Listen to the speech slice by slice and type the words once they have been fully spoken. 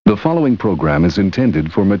The following program is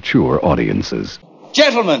intended for mature audiences.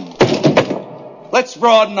 Gentlemen, let's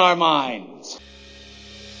broaden our minds.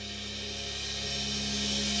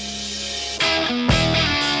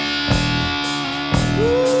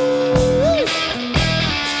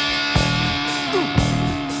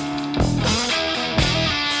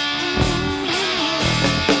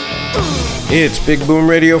 It's Big Boom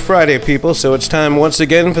Radio Friday, people, so it's time once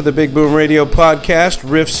again for the Big Boom Radio podcast,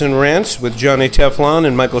 Riffs and Rants, with Johnny Teflon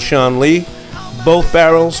and Michael Sean Lee. Both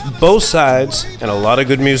barrels, both sides, and a lot of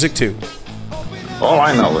good music, too. All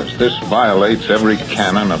I know is this violates every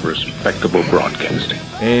canon of respectable broadcasting.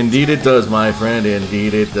 Indeed it does, my friend,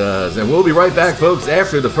 indeed it does. And we'll be right back, folks,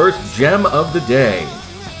 after the first gem of the day.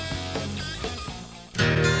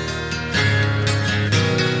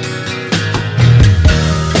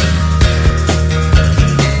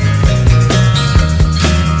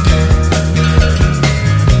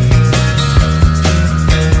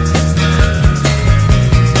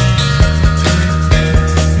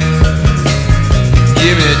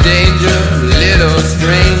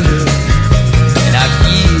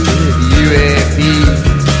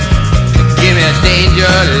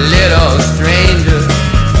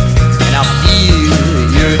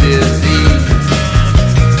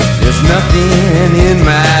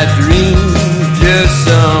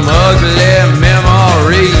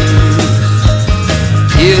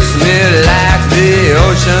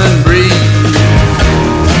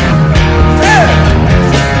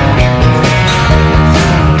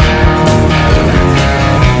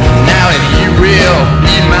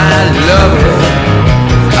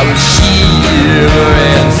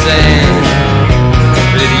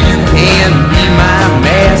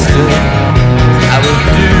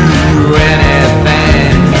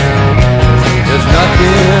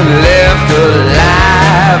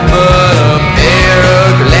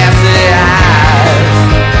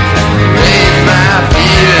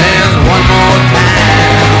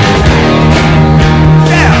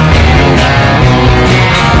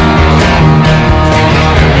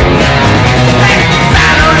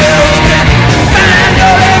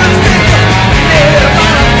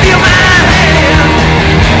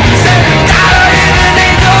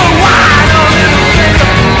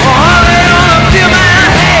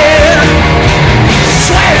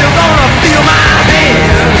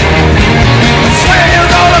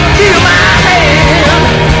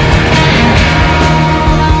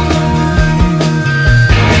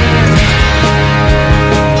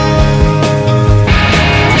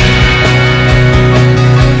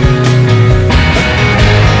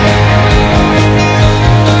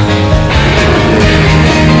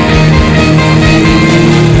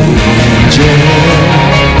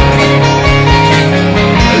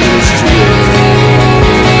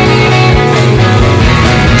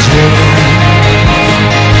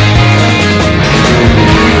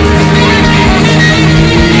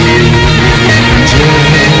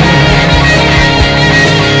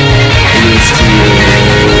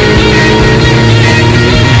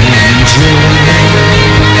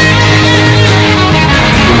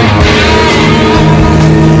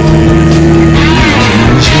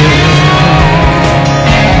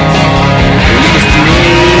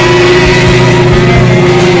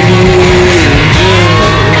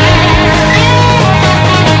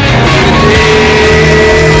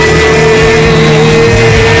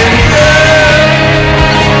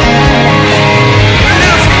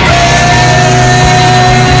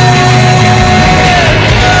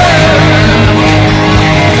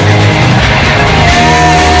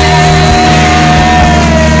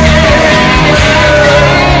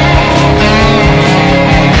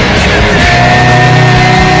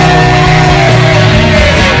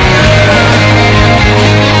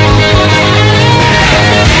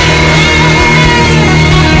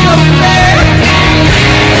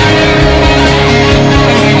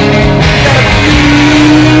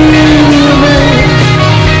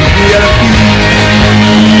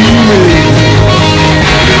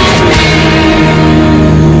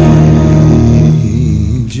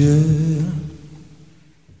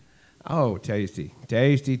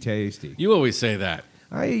 Tasty. You always say that.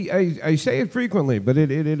 I say it frequently, but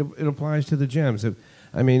it applies to the gems.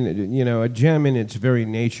 I mean, you know, a gem in its very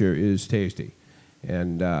nature is tasty.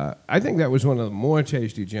 And I think that was one of the more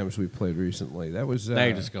tasty gems we played recently. That was now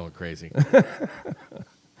you're just going crazy.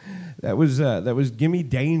 that was Gimme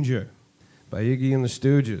Danger by Iggy and the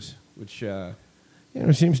Stooges, which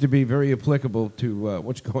seems to be very applicable to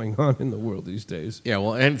what's going on in the world these days. Yeah,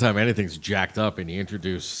 well, anytime anything's jacked up and you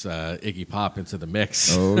introduce Iggy Pop into the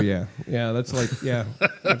mix. Oh, yeah. That's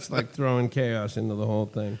like throwing chaos into the whole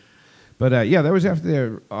thing. But yeah, that was after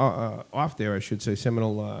their off there, I should say,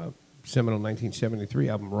 seminal 1973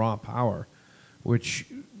 album Raw Power, which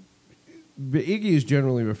Iggy is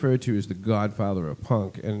generally referred to as the godfather of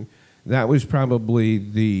punk, and that was probably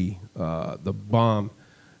the bomb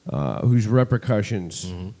whose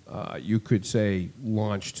repercussions you could say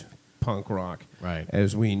launched punk rock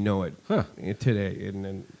as we know it today.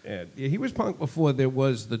 And he was punk before there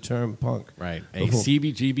was the term punk. Right, a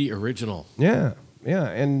CBGB original. Yeah. Yeah,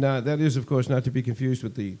 and that is, of course, not to be confused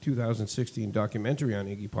with the 2016 documentary on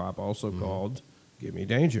Iggy Pop, also called Give Me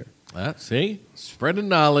Danger. See? Spreading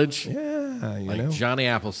knowledge. Yeah, you know. Johnny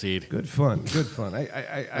Appleseed. Good fun, good fun.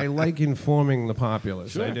 I like informing the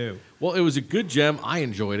populace. Sure. I do. Well, it was a good gem. I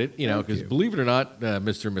enjoyed it, because believe it or not,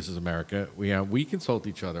 Mr. and Mrs. America, we consult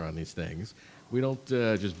each other on these things. We don't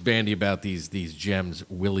just bandy about these gems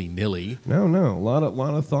willy-nilly. No. A lot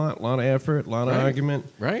of thought, a lot of effort, a lot of argument.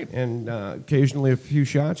 Right. And occasionally a few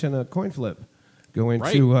shots and a coin flip go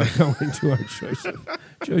into our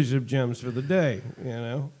choice of gems for the day,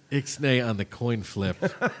 Ixnay on the coin flip.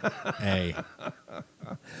 Hey.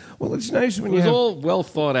 Well, it's nice when it was all well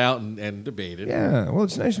thought out and debated. Yeah. Well,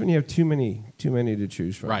 it's nice when you have too many to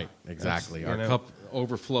choose from. Right. Exactly. Our cup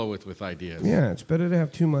overfloweth with ideas. Yeah, it's better to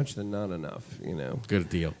have too much than not enough. Good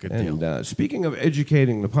deal. Good deal. And speaking of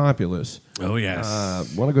educating the populace, oh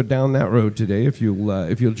yes, want to go down that road today? If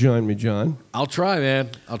you'll join me, John. I'll try, man.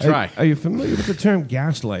 I'll try. Are you familiar with the term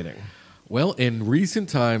gaslighting? Well, in recent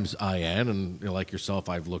times, I am, and like yourself,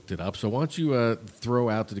 I've looked it up. So why don't you throw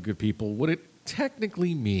out to the good people what it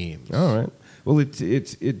technically means? All right. Well, it's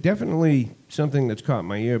definitely something that's caught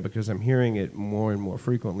my ear because I'm hearing it more and more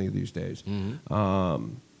frequently these days.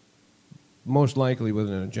 Most likely with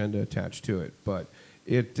an agenda attached to it, but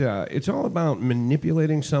it's all about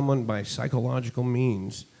manipulating someone by psychological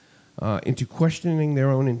means into questioning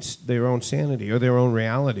their own sanity or their own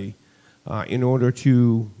reality in order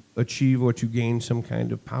to achieve or to gain some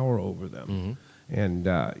kind of power over them. And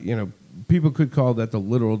people could call that the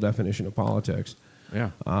literal definition of politics.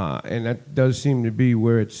 Yeah, and that does seem to be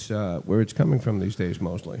where it's coming from these days,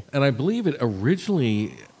 mostly. And I believe it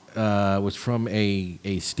originally was from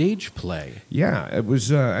a stage play. Yeah, it was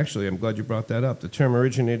actually. I'm glad you brought that up. The term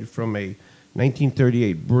originated from a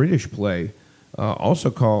 1938 British play, also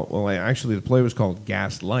called. Well, actually, the play was called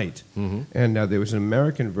Gaslight, and there was an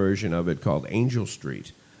American version of it called Angel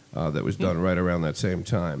Street that was done right around that same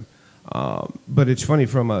time. But it's funny,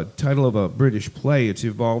 from a title of a British play, it's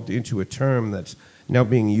evolved into a term that's now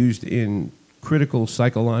being used in critical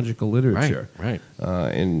psychological literature. Right.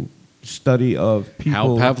 In study of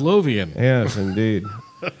people. How Pavlovian. Yes, indeed.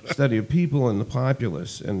 Study of people and the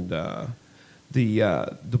populace. And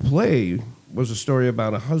the play was a story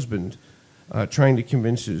about a husband trying to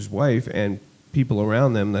convince his wife and people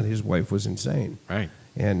around them that his wife was insane. Right.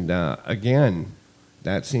 And again,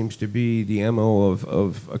 that seems to be the MO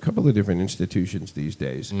of a couple of different institutions these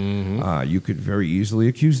days. You could very easily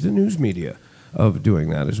accuse the news media of doing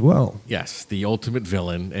that as well. Yes, the ultimate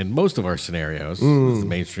villain in most of our scenarios is the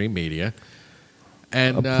mainstream media.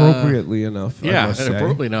 And appropriately enough, I must say.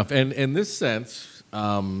 Appropriately enough. And in this sense,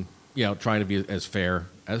 trying to be as fair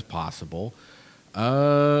as possible,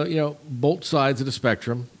 both sides of the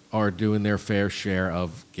spectrum are doing their fair share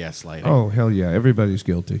of gaslighting. Oh, hell yeah. Everybody's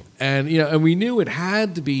guilty. And, and we knew it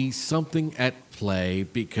had to be something at play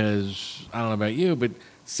because, I don't know about you, but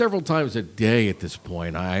several times a day at this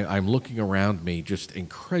point, I'm looking around me just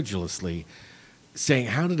incredulously saying,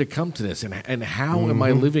 how did it come to this? And how am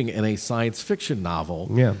I living in a science fiction novel?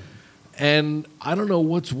 Yeah. And I don't know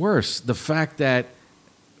what's worse, the fact that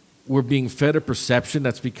we're being fed a perception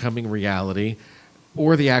that's becoming reality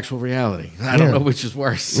or the actual reality. I don't know which is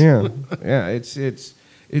worse. Yeah.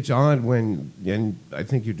 It's odd when, and I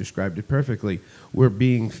think you described it perfectly, we're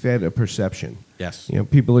being fed a perception. Yes.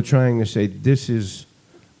 People are trying to say, this is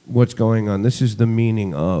what's going on, this is the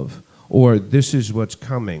meaning of, or this is what's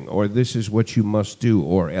coming, or this is what you must do,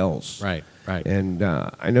 or else. Right. And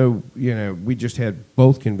I know, we just had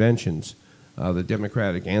both conventions, the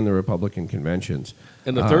Democratic and the Republican conventions.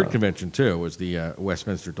 And the third convention, too, was the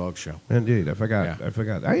Westminster Dog Show. Indeed. I forgot.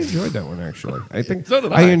 I enjoyed that one, actually. I think so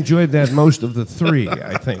did I enjoyed that most of the three,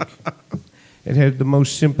 I think. It had the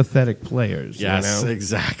most sympathetic players. Yes,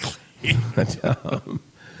 exactly.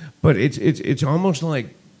 But it's almost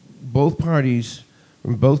like both parties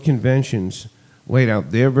from both conventions laid out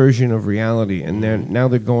their version of reality, and now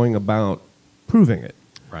they're going about proving it.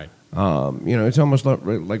 Right. It's almost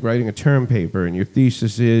like writing a term paper, and your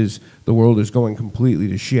thesis is the world is going completely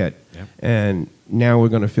to shit, and now we're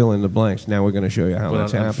going to fill in the blanks. Now we're going to show you how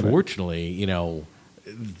that's happening. Unfortunately,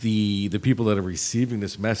 the people that are receiving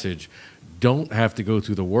this message don't have to go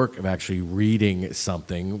through the work of actually reading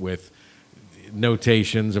something with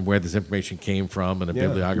notations and where this information came from and a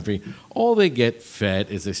bibliography. All they get fed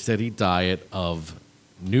is a steady diet of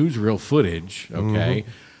newsreel footage, okay,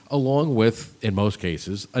 along with, in most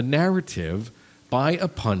cases, a narrative by a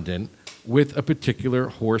pundit with a particular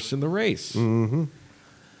horse in the race.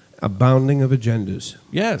 Abounding of agendas.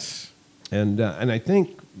 Yes. And I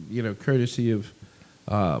think, courtesy of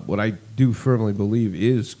what I do firmly believe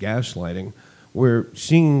is gaslighting, we're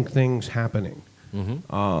seeing things happening.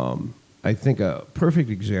 I think a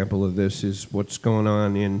perfect example of this is what's going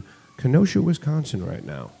on in Kenosha, Wisconsin right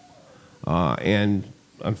now. And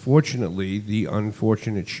unfortunately, the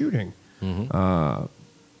unfortunate shooting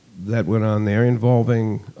that went on there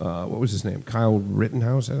involving, what was his name? Kyle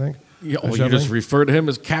Rittenhouse, I think? Yeah, well, you just refer to him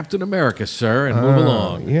as Captain America, sir, and move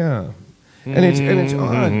along. Yeah. And it's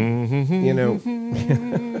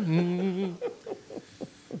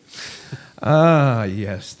odd,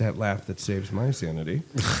 yes, that laugh that saves my sanity.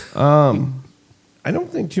 I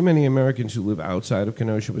don't think too many Americans who live outside of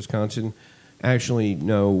Kenosha, Wisconsin, actually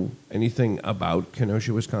know anything about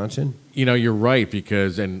Kenosha, Wisconsin. You're right,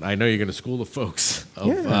 because, and I know you're going to school the folks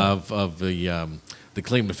of the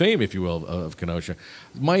claim to fame, if you will, of Kenosha.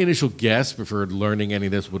 My initial guess, before learning any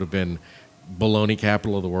of this, would have been baloney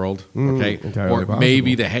capital of the world, okay? Or possible.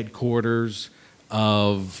 Maybe the headquarters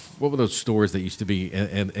of, what were those stores that used to be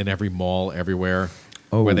in every mall everywhere,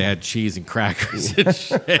 where they had cheese and crackers and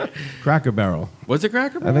shit? Cracker Barrel. Was it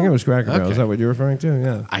Cracker Barrel? I think it was Cracker Barrel. Okay. Is that what you're referring to?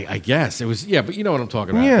 Yeah. I guess. It was, but you know what I'm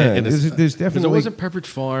talking about. Yeah, And there's definitely... Because it wasn't Pepperidge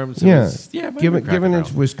Farms. Given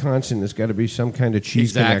it's Wisconsin, there's got to be some kind of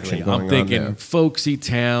cheese connection going I'm thinking on there. folksy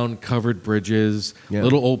town, covered bridges,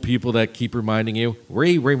 little old people that keep reminding you,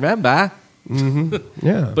 remember.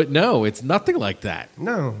 Yeah. But no, it's nothing like that.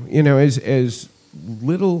 No. As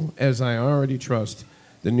little as I already trust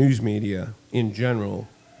the news media in general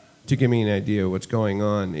to give me an idea of what's going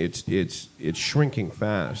on, it's shrinking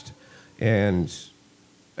fast. And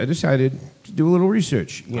I decided to do a little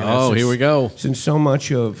research. Here we go. Since so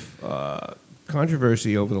much of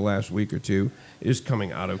controversy over the last week or two is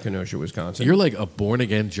coming out of Kenosha, Wisconsin. You're like a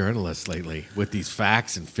born-again journalist lately with these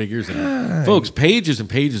facts and figures. And folks, pages and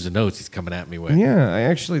pages of notes he's coming at me with.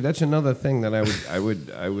 Yeah, that's another thing that I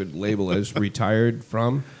would label as retired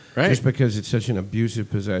from. Right. Just because it's such an abusive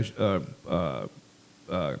possession. What's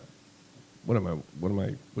the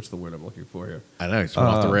word I'm looking for here? I know, it's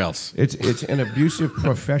off the rails. It's an abusive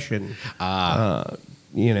profession.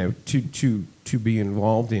 To be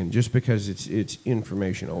involved in, just because it's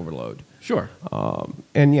information overload. Sure.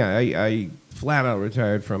 I flat out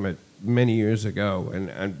retired from it many years ago,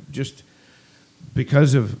 and just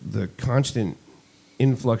because of the constant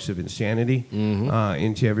influx of insanity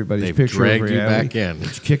into everybody's They've picture dragged of you reality. back in.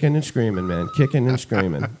 It's kicking and screaming, man, kicking and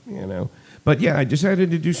screaming. But yeah, I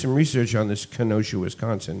decided to do some research on this Kenosha,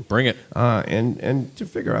 Wisconsin. Bring it. And to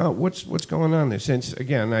figure out what's going on there. Since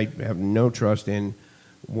again, I have no trust in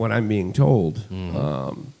what I'm being told,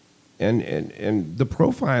 and the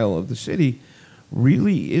profile of the city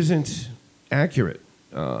really isn't accurate.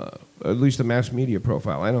 At least the mass media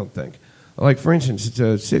profile, I don't think. Like, for instance, it's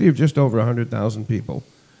a city of just over 100,000 people,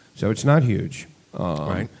 so it's not huge.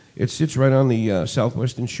 Right. It sits right on the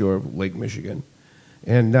southwestern shore of Lake Michigan.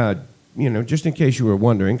 And, just in case you were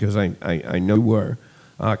wondering, because I know you were,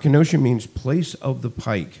 Kenosha means place of the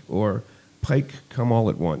pike, or pike come all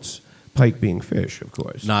at once. Pike being fish, of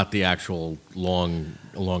course. Not the actual long,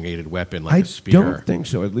 elongated weapon like a I spear. don't think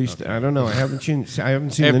so. At least, I don't know. I haven't seen the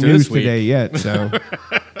After news this week. today yet, so,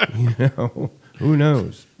 who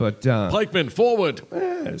knows? But Pikemen, forward!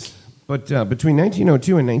 yes. But between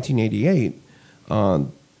 1902 and 1988,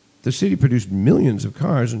 the city produced millions of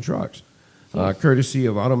cars and trucks, courtesy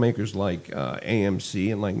of automakers like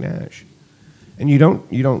AMC and like Nash. And you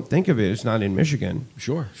don't think of it. It's not in Michigan.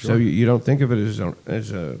 Sure. So you don't think of it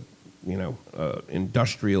as a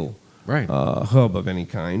industrial hub of any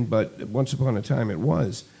kind. But once upon a time, it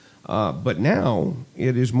was. But now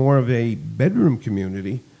it is more of a bedroom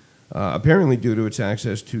community, apparently due to its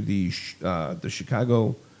access to the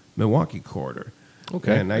Chicago-Milwaukee corridor.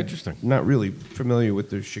 Okay, and interesting. I'm not really familiar with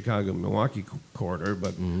the Chicago-Milwaukee corridor,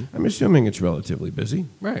 but I'm assuming it's relatively busy.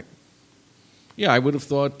 Right. Yeah, I would have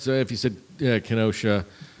thought if you said Kenosha,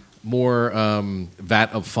 more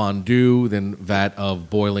vat of fondue than vat of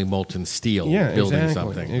boiling molten steel building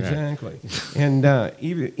something. Exactly. And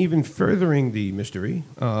even furthering the mystery,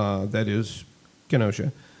 that is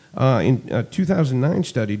Kenosha, in a 2009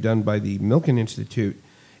 study done by the Milken Institute,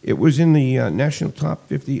 it was in the national top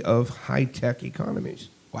 50 of high-tech economies.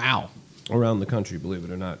 Wow. Around the country, believe it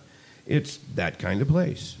or not. It's that kind of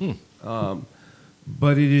place.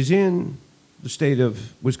 But it is in the state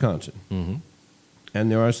of Wisconsin. Mm-hmm.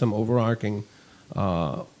 And there are some overarching,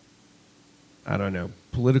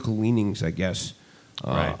 political leanings, I guess,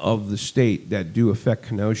 Right. of the state that do affect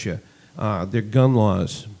Kenosha. Their gun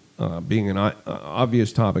laws being an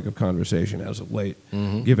obvious topic of conversation as of late,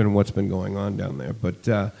 given what's been going on down there.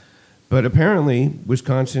 But apparently,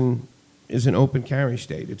 Wisconsin is an open carry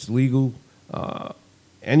state. It's legal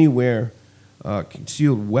anywhere.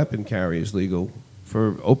 Concealed weapon carry is legal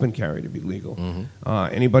for open carry to be legal.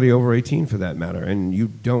 Anybody over 18 for that matter, and you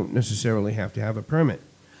don't necessarily have to have a permit.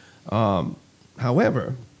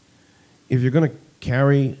 However, if you're going to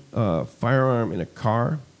carry a firearm in a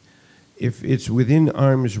car, if it's within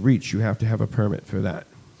arm's reach, you have to have a permit for that.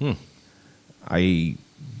 I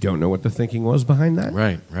don't know what the thinking was behind that.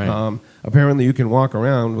 Right. Apparently, you can walk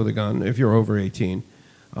around with a gun if you're over 18.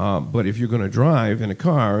 But if you're going to drive in a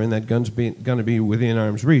car and that gun's going to be within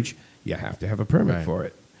arm's reach, you have to have a permit for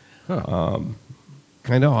it.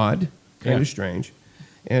 Kind of odd, kind of strange.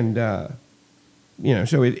 And,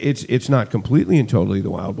 so it's not completely and totally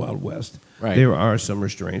the wild, wild west. Right. There are some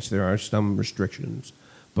restraints. There are some restrictions.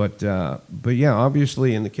 But yeah,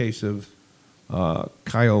 obviously in the case of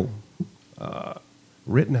Kyle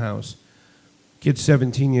Rittenhouse, kid's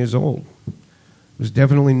 17 years old, was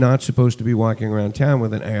definitely not supposed to be walking around town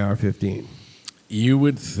with an AR-15. You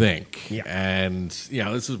would think. Yeah. And,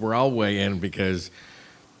 this is where I'll weigh in because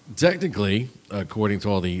technically, according to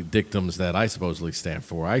all the dictums that I supposedly stand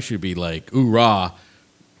for, I should be like, hoorah,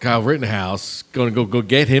 Kyle Rittenhouse, going to go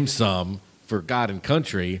get him some for God and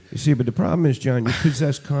country. You see, but the problem is, John, you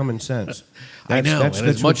possess common sense. I know, That's and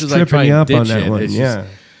as much what's as I try tripping you and up on ditch that it, one. it's Yeah.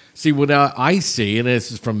 just, see, what I see, and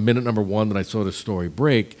this is from minute number 1 that I saw the story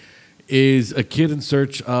break, is a kid in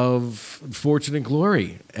search of fortune and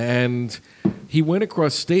glory. And he went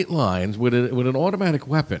across state lines with an automatic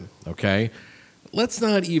weapon, okay? Let's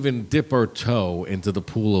not even dip our toe into the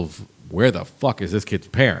pool of where the fuck is this kid's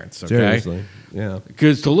parents, okay? Seriously, yeah.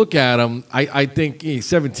 Because to look at him, I think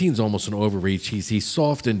 17 is almost an overreach. He's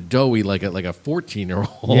soft and doughy like a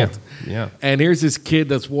 14-year-old. Yeah. And here's this kid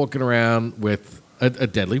that's walking around with a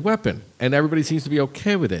deadly weapon, and everybody seems to be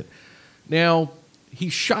okay with it. Now, he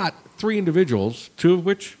shot 3 individuals, 2 of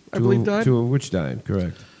which I believe died. 2 of which died,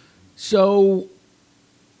 correct. So,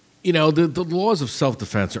 the laws of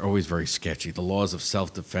self-defense are always very sketchy. The laws of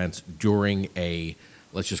self-defense during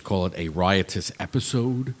let's just call it a riotous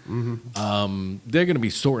episode. They're going to be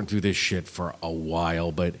sorting through this shit for a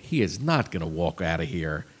while, but he is not going to walk out of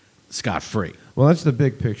here scot-free. Well, that's the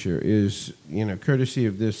big picture is, courtesy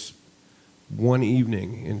of this one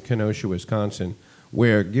evening in Kenosha, Wisconsin,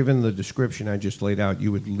 where, given the description I just laid out,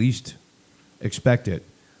 you would least expect it.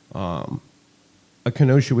 A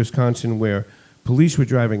Kenosha, Wisconsin, where police were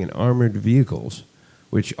driving in armored vehicles,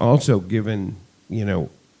 which also, given,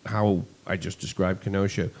 how I just described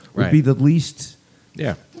Kenosha, would Right. be the least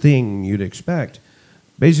thing you'd expect.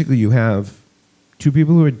 Basically, you have 2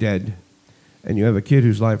 people who are dead, and you have a kid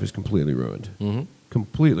whose life is completely ruined.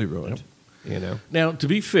 Completely ruined. Now, to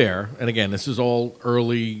be fair, and again, this is all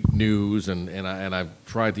early news, and I've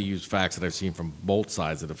tried to use facts that I've seen from both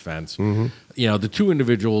sides of the fence. The 2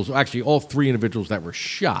 individuals, actually all 3 individuals that were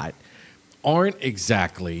shot, aren't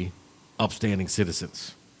exactly upstanding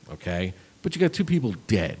citizens, okay? But you got 2 people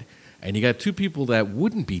dead, and you got 2 people that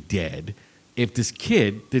wouldn't be dead if this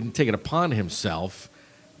kid didn't take it upon himself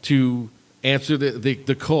to answer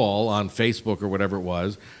the call on Facebook or whatever it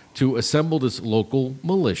was to assemble this local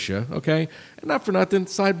militia, okay? And not for nothing,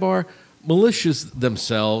 sidebar, militias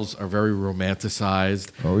themselves are very romanticized.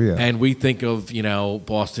 Oh, yeah. And we think of,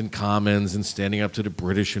 Boston Commons and standing up to the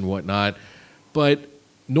British and whatnot. But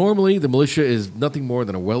normally the militia is nothing more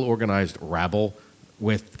than a well-organized rabble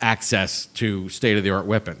with access to state-of-the-art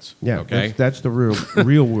weapons. Yeah, okay? that's the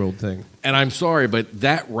real world thing. And I'm sorry, but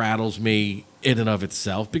that rattles me in and of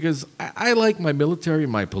itself because I like my military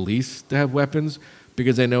and my police to have weapons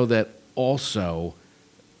because I know that also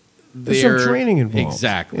There's some training involved.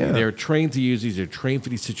 Exactly. Yeah. They're trained to use these. They're trained for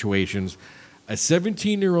these situations. A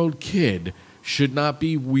 17-year-old kid should not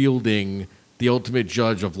be wielding the ultimate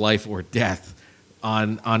judge of life or death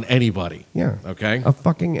on anybody. Yeah. Okay? A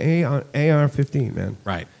fucking AR-15, man.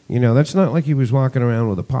 Right. That's not like he was walking around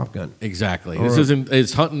with a pop gun. Exactly. Or This isn't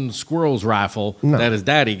his hunting squirrels raffle No. that his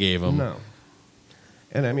daddy gave him. No.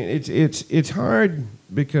 And I mean, it's hard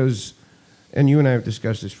because, and you and I have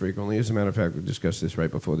discussed this frequently. As a matter of fact, we discussed this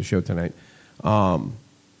right before the show tonight.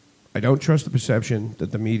 I don't trust the perception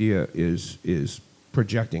that the media is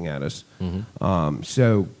projecting at us.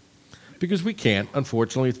 So Because we can't.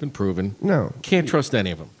 Unfortunately, it's been proven. No. Can't trust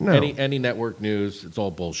any of them. No. Any network news, it's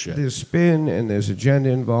all bullshit. There's spin and there's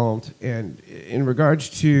agenda involved. And in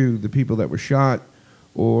regards to the people that were shot,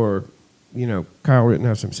 or, Kyle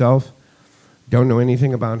Rittenhouse himself, don't know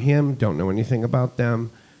anything about him, don't know anything about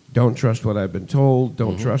them, don't trust what I've been told,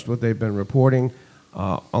 don't trust what they've been reporting.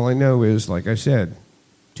 All I know is, like I said,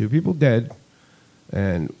 2 people dead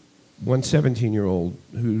and one 17-year-old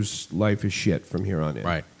whose life is shit from here on in.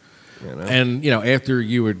 Right. And, after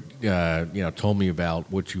you had, told me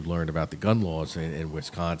about what you learned about the gun laws in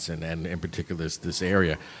Wisconsin, and in particular this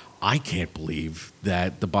area, I can't believe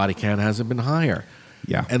that the body count hasn't been higher.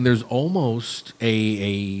 Yeah. And there's almost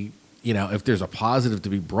if there's a positive to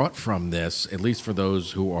be brought from this, at least for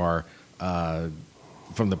those who are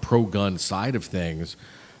from the pro-gun side of things,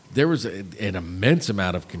 there was an immense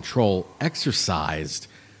amount of control exercised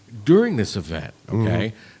during this event,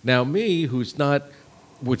 okay? Now, me, who's not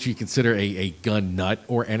what you consider a gun nut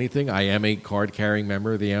or anything, I am a card-carrying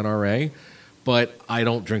member of the NRA, but I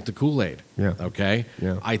don't drink the Kool-Aid, okay?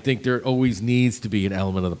 Yeah. I think there always needs to be an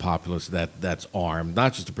element of the populace that's armed,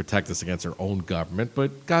 not just to protect us against our own government,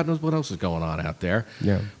 but God knows what else is going on out there.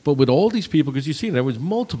 Yeah. But with all these people, because you see, there was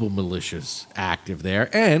multiple militias active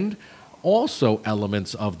there, and also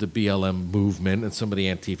elements of the BLM movement and some of the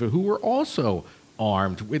Antifa who were also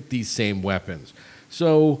armed with these same weapons.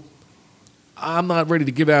 So I'm not ready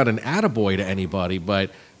to give out an attaboy to anybody,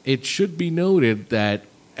 but it should be noted that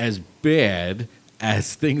as bad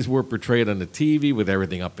as things were portrayed on the TV with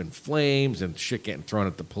everything up in flames and shit getting thrown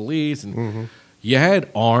at the police, and you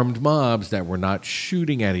had armed mobs that were not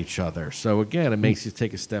shooting at each other. So again, it makes you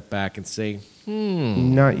take a step back and say,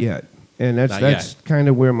 Not yet. And that's yet. kind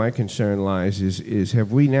of where my concern lies is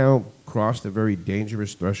have we now crossed a very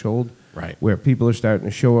dangerous threshold, Right. where people are starting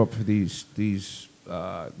to show up for these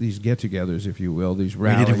get-togethers, if you will, these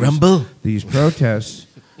rallies, Ready to rumble? these protests,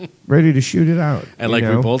 ready to shoot it out. and like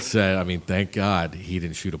we both said, thank God he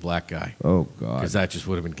didn't shoot a black guy, Oh God. because that just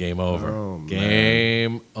would have been game over. Oh, man.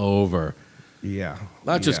 Game over. Yeah.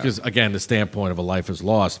 Not just because, again, the standpoint of a life is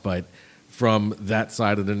lost, but from that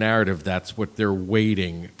side of the narrative, that's what they're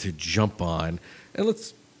waiting to jump on. And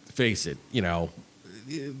let's face it,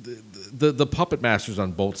 the puppet masters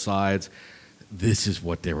on both sides, this is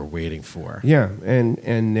what they were waiting for. Yeah,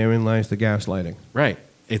 and therein lies the gaslighting. Right.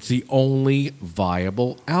 It's the only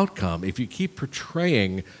viable outcome. If you keep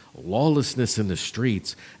portraying lawlessness in the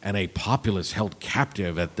streets and a populace held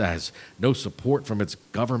captive that has no support from its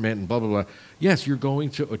government and blah, blah, blah, yes, you're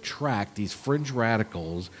going to attract these fringe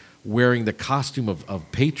radicals wearing the costume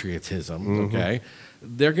of patriotism, okay?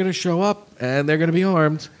 They're going to show up and they're going to be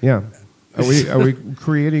armed. Yeah. Are we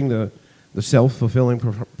creating the self-fulfilling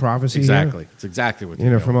prophecy? Exactly. Here? It's exactly what they're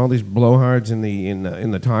doing. From all these blowhards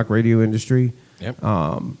in the talk radio industry. Yep.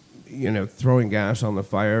 Throwing gas on the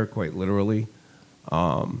fire, quite literally.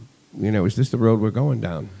 Is this the road we're going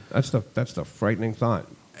down? That's the frightening thought.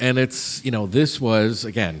 And it's, this was,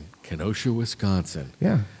 again, Kenosha, Wisconsin.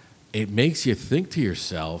 Yeah. It makes you think to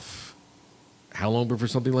yourself, how long before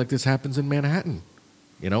something like this happens in Manhattan,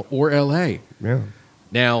 or L.A.? Yeah.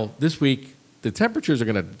 Now, this week, the temperatures are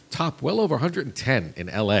going to top well over 110 in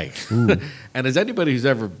L.A. And as anybody who's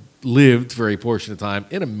ever lived for a portion of time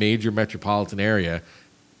in a major metropolitan area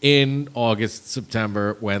in August,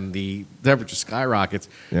 September, when the temperature skyrockets,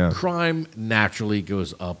 crime naturally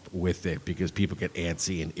goes up with it because people get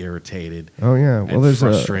antsy and irritated. Oh yeah, well and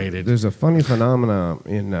frustrated. There's a funny phenomenon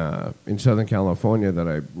in Southern California that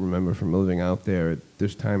I remember from living out there at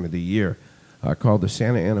this time of the year, called the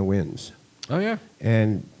Santa Ana winds. Oh yeah,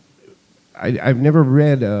 and I've never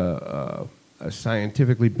read a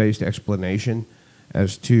scientifically based explanation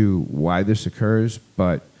as to why this occurs,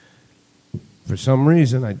 but for some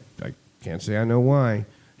reason, I can't say I know why,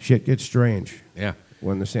 shit gets strange. Yeah.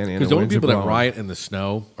 When the Santa Ana Because the only winds are people that blowing. riot in the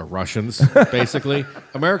snow are Russians, basically.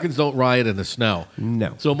 Americans don't riot in the snow.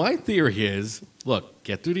 No. So my theory is, look,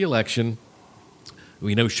 get through the election.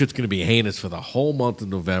 We know shit's going to be heinous for the whole month of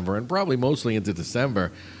November and probably mostly into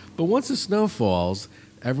December. But once the snow falls,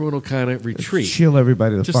 everyone will kind of retreat. Chill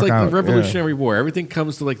everybody the Just fuck like out. the Revolutionary War. Everything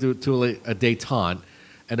comes to a détente.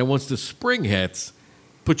 And then once the spring hits,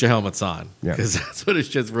 put your helmets on. Yeah. Because that's when it's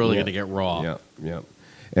just really going to get raw. Yeah, yeah.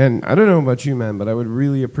 And I don't know about you, man, but I would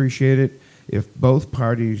really appreciate it if both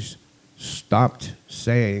parties stopped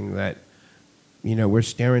saying that, we're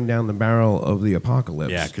staring down the barrel of the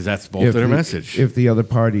apocalypse. Yeah, because that's both their message. If the other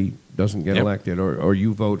party doesn't get Yep. elected, or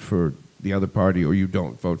you vote for the other party, or you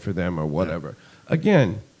don't vote for them, or whatever.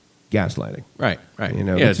 Again, gaslighting. Right.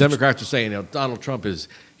 Yeah, Democrats are saying, Donald Trump is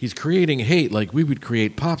he's creating hate like we would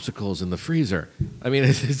create popsicles in the freezer. I mean,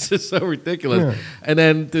 it's just so ridiculous. Yeah. And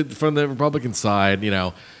then from the Republican side,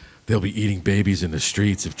 they'll be eating babies in the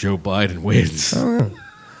streets if Joe Biden wins. Oh,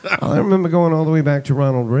 yeah. I remember going all the way back to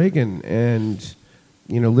Ronald Reagan and,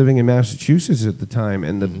 living in Massachusetts at the time,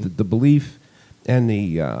 and the belief and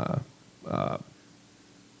the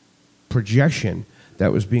projection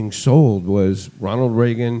that was being sold was Ronald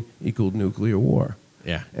Reagan equaled nuclear war.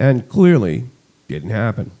 Yeah. And clearly didn't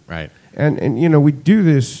happen. Right. And we do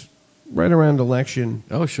this right around election.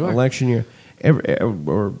 Oh, sure. Election year.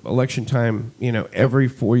 Or election time, every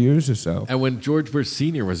 4 years or so. And when George Bush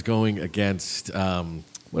Sr. was going against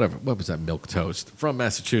what was that, milk toast from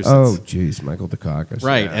Massachusetts? Oh, geez, Michael Dukakis.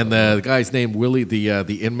 Right, Yeah. and the guy's named Willie, the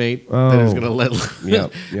inmate that he was going to let.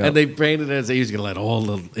 Yep. And they painted it as he was going to let all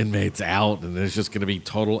the inmates out, and there's just going to be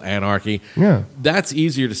total anarchy. Yeah. That's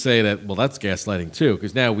easier to say that. Well, that's gaslighting too,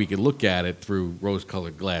 because now we can look at it through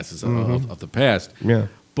rose-colored glasses of the past. Yeah.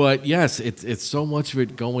 But yes, it's so much of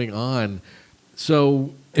it going on.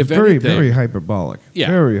 So if very, anything, very hyperbolic. Yeah.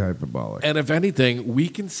 Very hyperbolic. and if anything, we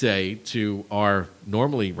can say to our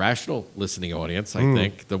normally rational listening audience, I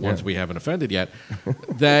think, the ones we haven't offended yet,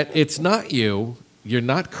 that it's not you. You're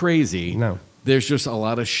not crazy. No. There's just a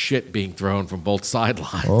lot of shit being thrown from both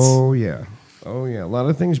sidelines. Oh, yeah. Oh, yeah. A lot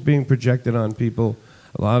of things being projected on people.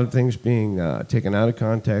 A lot of things being taken out of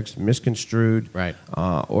context, misconstrued, Right.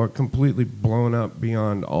 Or completely blown up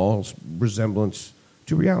beyond all resemblance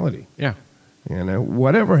to reality. Yeah.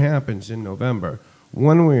 Whatever happens in November,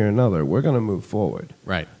 one way or another, we're going to move forward.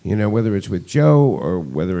 Right. Whether it's with Joe or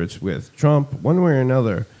whether it's with Trump, one way or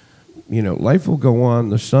another, life will go on.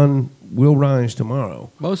 The sun will rise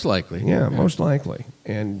tomorrow. Most likely. Yeah, most likely.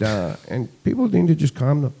 And people need to just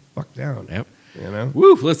calm the fuck down. Yep.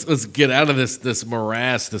 Woo! Let's get out of this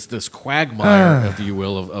morass, this quagmire, if you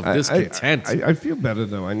will, of discontent. I feel better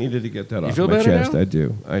though. I needed to get that off feel my better chest. now?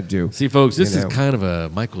 I do. See, folks, this is kind of a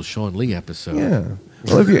Michael Sean Lee episode. Yeah.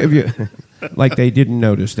 Well, if you like they didn't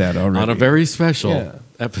notice that already On a very special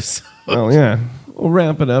episode. Well, yeah. We'll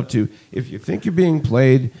ramp it up to if you think you're being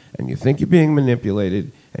played and you think you're being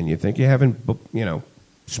manipulated and you think you're having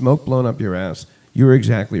smoke blown up your ass. You're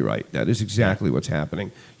exactly right. That is exactly what's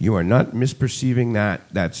happening. You are not misperceiving that.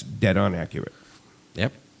 That's dead on accurate.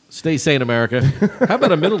 Yep. Stay sane, America. How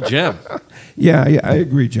about a middle gem? Yeah, I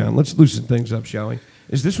agree, John. Let's loosen things up, shall we?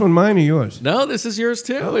 Is this one mine or yours? No, this is yours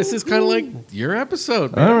too. This is kind of like your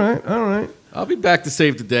episode, man. All right. I'll be back to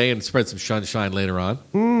save the day and spread some sunshine later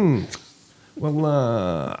on. Well,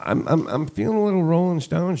 I'm feeling a little Rolling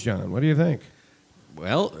Stones, John. What do you think?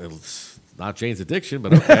 Well, it's not Jane's Addiction,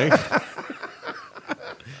 but okay.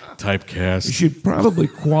 Typecast. You should probably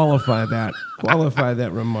qualify that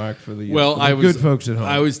remark for the good folks at home.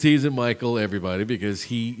 I was teasing Michael, everybody, because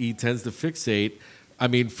he tends to fixate. I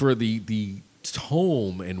mean, for the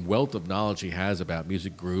tome and wealth of knowledge he has about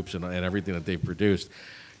music groups and everything that they've produced,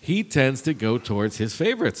 he tends to go towards his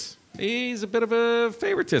favorites. He's a bit of a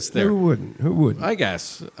favoritist there. Who wouldn't? I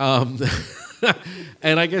guess.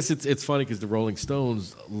 And I guess it's funny because the Rolling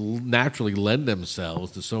Stones naturally lend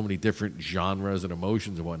themselves to so many different genres and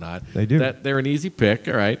emotions and whatnot. They do. That they're an easy pick,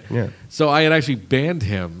 all right? Yeah. So I had actually banned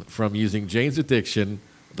him from using Jane's Addiction,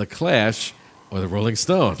 The Clash, or the Rolling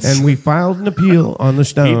Stones. And we filed an appeal on the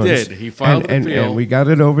Stones. He did. He filed an appeal. And we got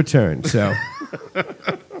it overturned, so...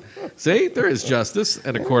 See, there is justice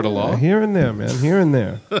and a court of law. Here and there, man. Here and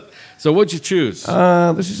there. So what'd you choose?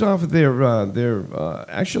 This is off of their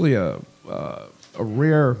actually a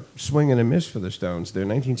rare swing and a miss for the Stones. Their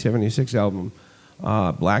 1976 album,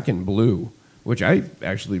 Black and Blue, which I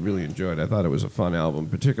actually really enjoyed. I thought it was a fun album,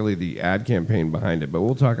 particularly the ad campaign behind it. But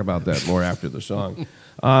we'll talk about that more after the song.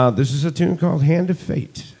 This is a tune called Hand of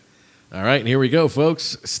Fate. All right, and here we go,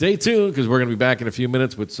 folks. Stay tuned because we're going to be back in a few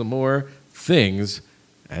minutes with some more things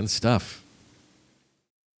and stuff.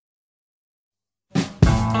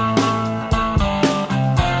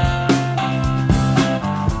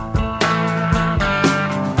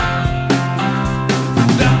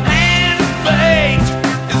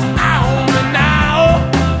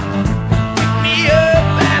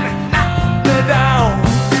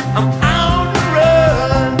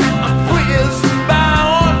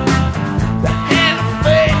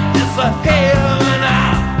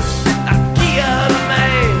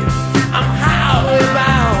 I'm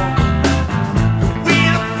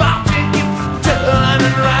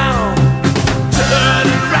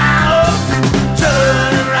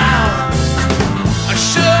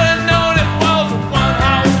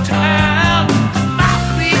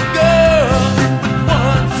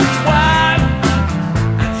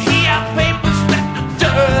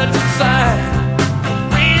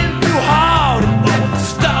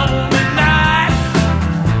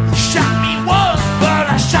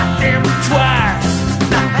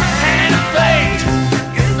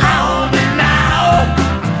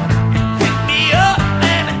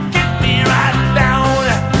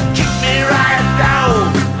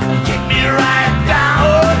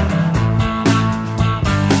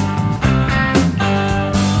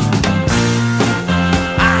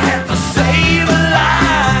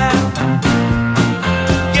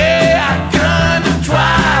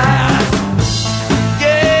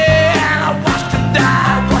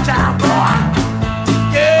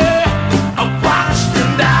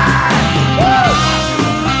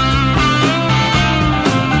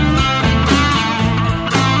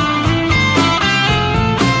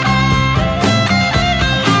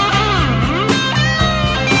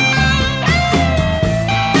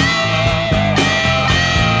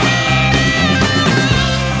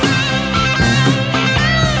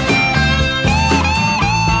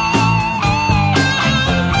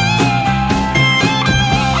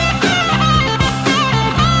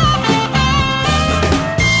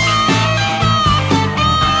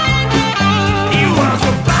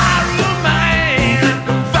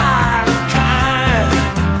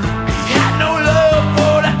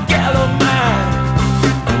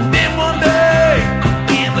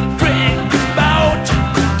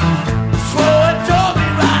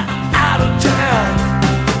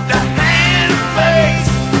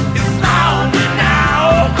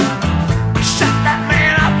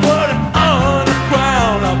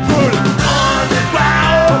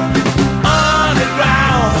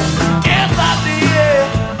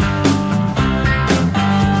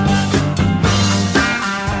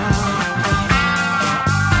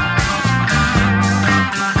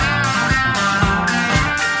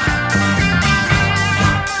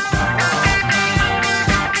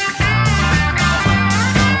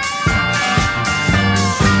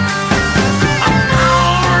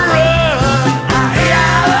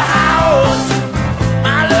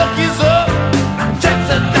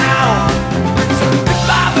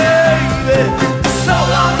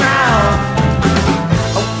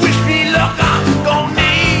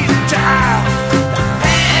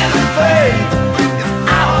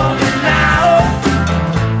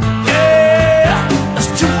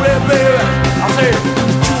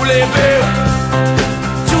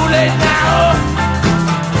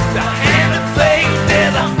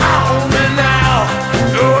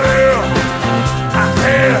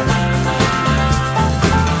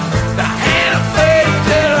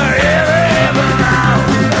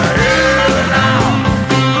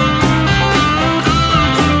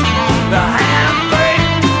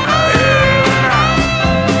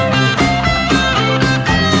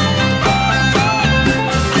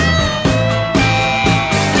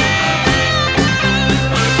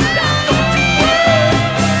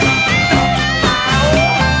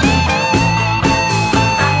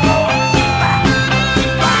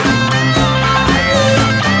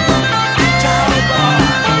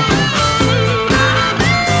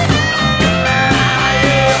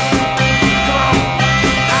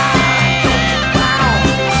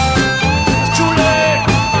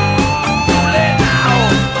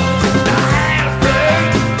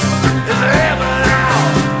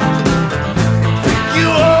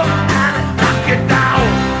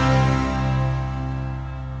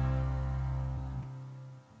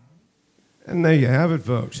there you have it,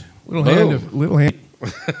 folks. Little hand.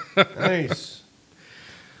 Nice.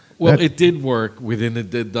 Well, it did work within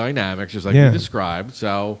the dynamics, just like you described.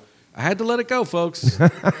 So I had to let it go, folks.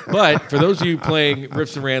 But for those of you playing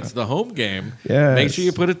Riffs and Rants, the home game, make sure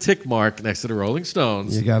you put a tick mark next to the Rolling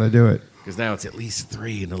Stones. You got to do it. Because now it's at least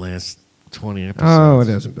 3 in the last 20 episodes. Oh, it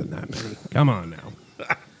hasn't been that many. Come on now.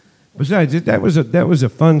 Besides, that was a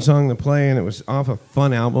fun song to play, and it was off a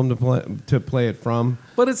fun album to play it from.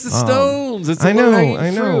 But it's the Stones. It's I know.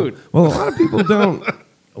 fruit. Well, a lot of people don't.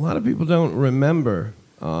 A lot of people don't remember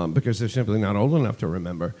because they're simply not old enough to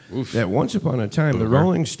remember that once upon a time the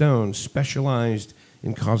Rolling Stones specialized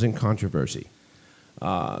in causing controversy.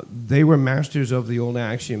 They were masters of the old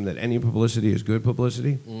axiom that any publicity is good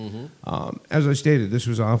publicity. As I stated, this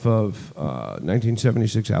was off of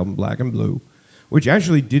 1976 album Black and Blue, which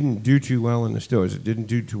actually didn't do too well in the stores. It didn't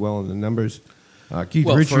do too well in the numbers. Keith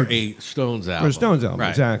Richards, for a Stones album. For a Stones album, right,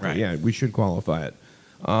 exactly. Right. Yeah, we should qualify it.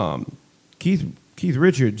 Keith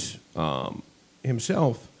Richards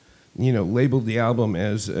himself, labeled the album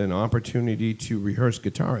as an opportunity to rehearse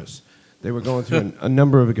guitarists. They were going through a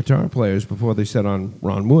number of guitar players before they set on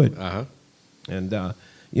Ron Wood. And, the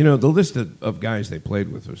list of guys they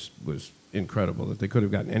played with was incredible, that they could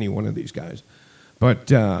have gotten any one of these guys.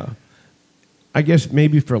 But I guess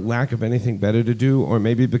maybe for lack of anything better to do, or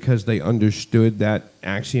maybe because they understood that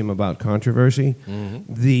axiom about controversy,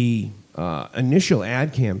 the initial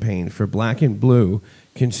ad campaign for Black and Blue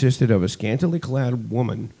consisted of a scantily clad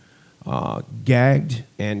woman gagged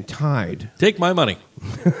and tied. Take my money.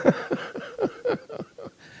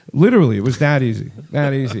 Literally, it was that easy.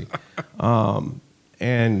 That easy.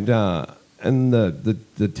 And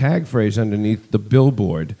the tag phrase underneath the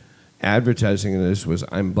billboard advertising this was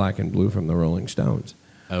 "I'm Black and Blue" from the Rolling Stones.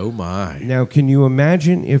 Oh my! Now, can you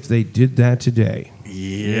imagine if they did that today?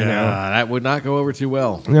 Yeah, that would not go over too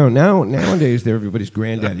well. No, nowadays they're everybody's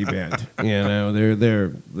granddaddy band.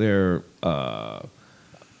 They're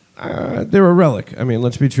a relic. I mean,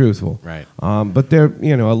 let's be truthful. Right. But they're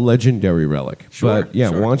a legendary relic. Sure.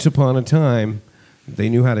 But once upon a time, they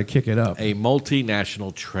knew how to kick it up. A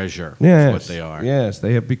multinational treasure. Yes, is what they are. Yes,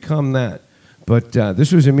 they have become that. But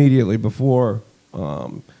this was immediately before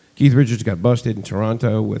Keith Richards got busted in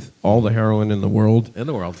Toronto with all the heroin in the world. In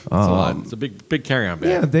the world. It's a lot. It's a big carry-on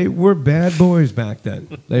band. Yeah, they were bad boys back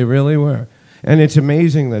then. They really were. And it's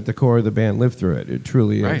amazing that the core of the band lived through it. It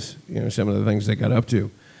truly is. Some of the things they got up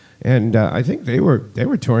to. And I think they were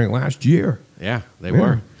touring last year. Yeah, they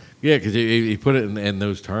were. Yeah, because you put it in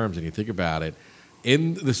those terms and you think about it.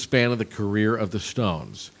 In the span of the career of the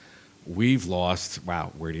Stones, we've lost,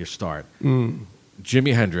 where do you start?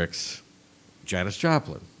 Jimi Hendrix, Janis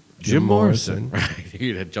Joplin, Jim Morrison. Right,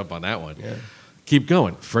 you'd have to jump on that one. Yeah. Keep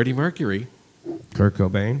going. Freddie Mercury. Kurt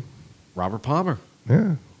Cobain. Robert Palmer.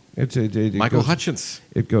 Yeah. Michael Hutchence.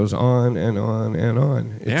 It goes on and on and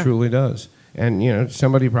on. It truly does. And,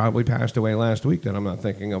 somebody probably passed away last week that I'm not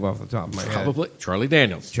thinking of off the top of my head. Probably. Charlie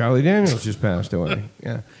Daniels. Charlie Daniels just passed away.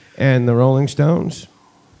 Yeah. And the Rolling Stones.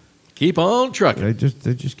 Keep on trucking. They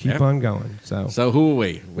just keep on going. So who are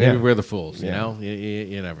we? Maybe we're the fools, you know?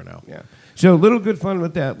 You never know. Yeah. So a little good fun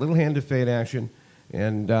with that. Little hand of fate action.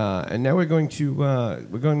 And now we're going to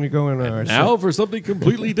go in our... Now for something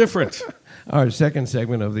completely different. Our second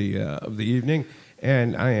segment of the evening.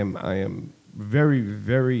 And I am very,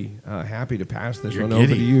 very happy to pass this You're one giddy,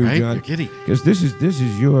 over to you, right? John. You're giddy. Because this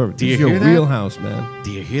is your wheelhouse, man.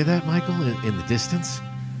 Do you hear that, Michael, in the distance?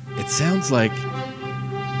 It sounds like...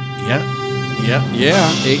 Yeah.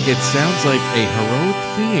 It sounds like a heroic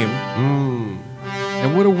theme.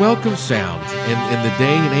 And what a welcome sound in the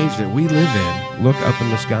day and age that we live in. Look up in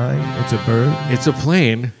the sky. It's a bird. It's a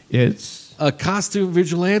plane. It's a costume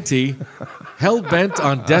vigilante hell-bent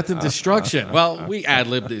on death and destruction. Well, we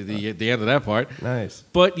ad-libbed the end of that part. Nice.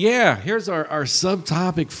 But yeah, here's our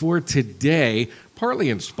subtopic for today, partly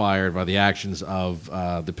inspired by the actions of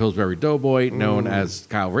the Pillsbury Doughboy, known as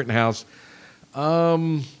Kyle Rittenhouse.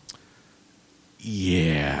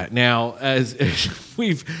 Yeah. Now, as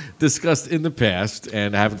we've discussed in the past,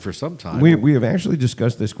 and haven't for some time, we have actually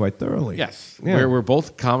discussed this quite thoroughly. Yes. Yeah. Where we're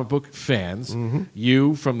both comic book fans.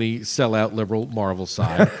 You from the sellout liberal Marvel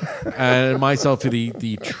side, and myself to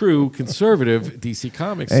the true conservative DC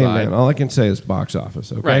Comics Hey, side. man, all I can say is box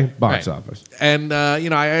office, okay? Right, Box right. office. And,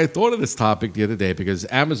 I thought of this topic the other day because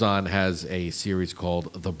Amazon has a series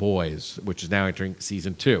called The Boys, which is now entering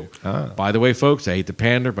season 2. By the way, folks, I hate to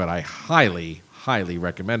pander, but I highly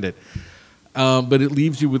recommend it. But it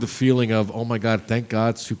leaves you with a feeling of, oh my God, thank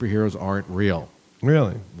God superheroes aren't real.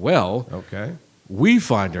 Really? Well, Okay. we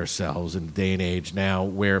find ourselves in a day and age now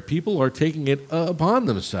where people are taking it upon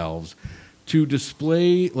themselves to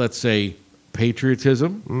display, let's say,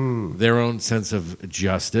 patriotism, their own sense of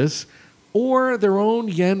justice, or their own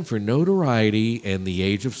yen for notoriety in the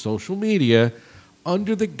age of social media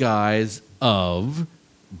under the guise of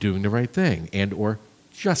doing the right thing and or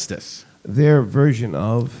justice. Their version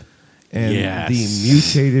of, and Yes. the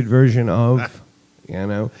mutated version of, you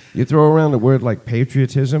know. You throw around a word like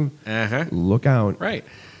patriotism, Uh-huh. look out. Right.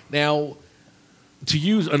 Now, to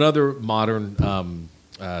use another modern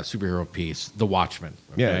superhero piece, The Watchmen.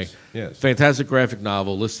 Okay? Yes. Fantastic graphic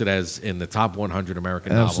novel listed as in the top 100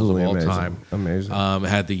 American Absolutely novels of all amazing. time. Amazing.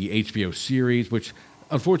 Had the HBO series, which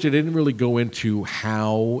unfortunately didn't really go into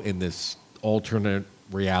how in this alternate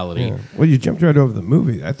reality. Yeah. Well, you jumped right over the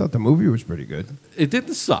movie. I thought the movie was pretty good. It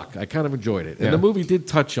didn't suck. I kind of enjoyed it. Yeah. And the movie did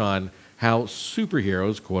touch on how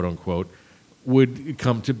superheroes, quote unquote, would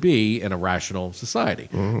come to be in a rational society.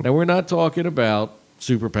 Mm-hmm. Now, we're not talking about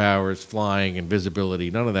superpowers, flying,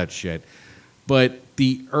 invisibility, none of that shit. But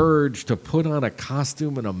the urge to put on a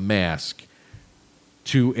costume and a mask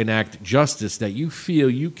to enact justice that you feel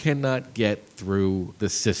you cannot get through the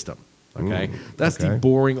system. Okay? That's the okay.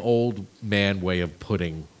 boring old man way of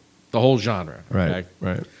putting the whole genre. Okay?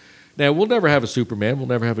 Right. Now, we'll never have a Superman. We'll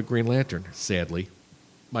never have a Green Lantern, sadly.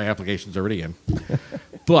 My application's already in.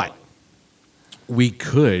 But we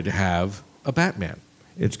could have a Batman.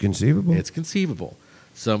 It's conceivable. It's conceivable.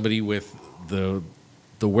 Somebody with the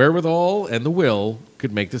wherewithal and the will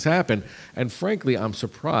could make this happen. And frankly, I'm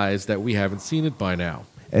surprised that we haven't seen it by now.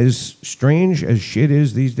 As strange as shit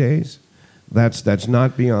is these days, that's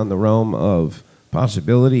not beyond the realm of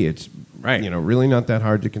possibility. It's Right. really not that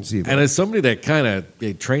hard to conceive. And as somebody that kind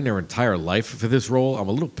of trained their entire life for this role, I'm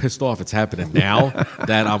a little pissed off it's happening now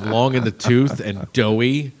that I'm long in the tooth and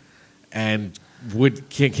doughy and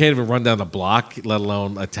can't even run down the block, let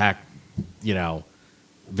alone attack,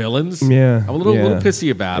 villains. Yeah, I'm a little yeah. pissy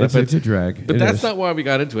about It's- it. But it's a drag. But It that's is. not why we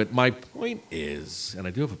got into it. My point is, and I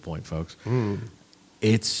do have a point, folks,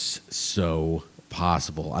 it's so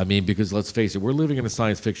possible. I mean, because let's face it, we're living in a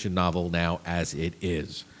science fiction novel now as it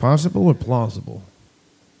is. Possible or plausible?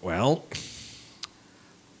 Well,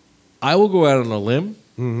 I will go out on a limb,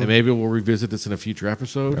 and maybe we'll revisit this in a future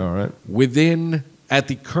episode. All right. At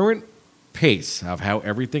the current pace of how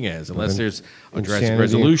everything is, unless there's a drastic Insanity and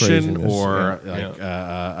resolution craziness. or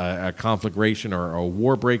Yeah. a conflagration or a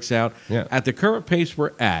war breaks out, Yeah. at the current pace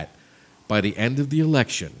we're at, by the end of the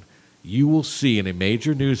election, you will see in a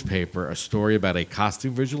major newspaper a story about a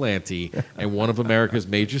costume vigilante in one of America's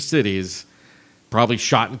major cities, probably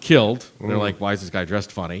shot and killed. And they're like, why is this guy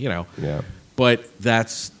dressed funny? Yeah. But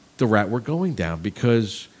that's the route we're going down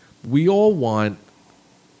because we all want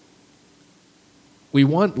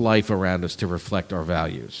life around us to reflect our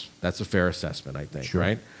values. That's a fair assessment, I think,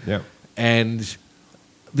 right? Yeah. And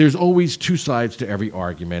there's always two sides to every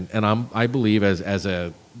argument, and I believe as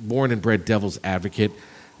a born and bred devil's advocate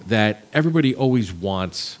that everybody always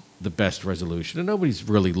wants the best resolution, and nobody's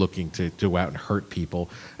really looking to go out and hurt people,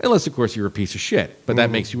 unless, of course, you're a piece of shit. But that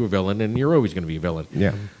makes you a villain, and you're always going to be a villain.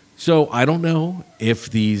 Yeah. So I don't know if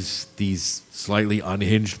these slightly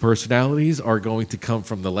unhinged personalities are going to come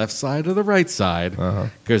from the left side or the right side,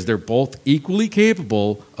 because they're both equally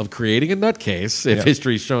capable of creating a nutcase, if Yeah.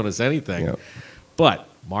 history's shown us anything. Yeah. But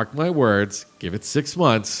mark my words, give it 6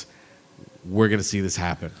 months, we're going to see this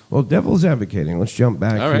happen. Well, devil's advocating. Let's jump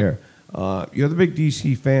back All right. here. You're the big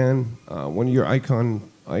DC fan. One of your icon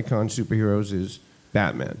superheroes is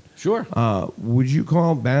Batman. Sure. Would you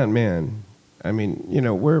call Batman? I mean,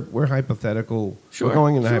 we're hypothetical. Sure, We're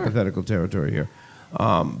going into sure. hypothetical territory here.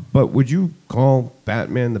 But would you call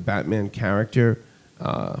Batman, the Batman character,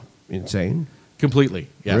 insane? Completely.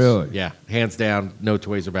 Yes. Really? Yeah. Hands down, no two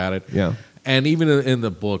ways about it. Yeah. And even in the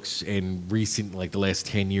books in recent, like the last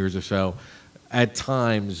 10 years or so, at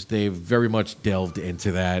times they've very much delved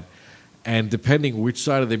into that. And depending which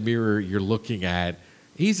side of the mirror you're looking at,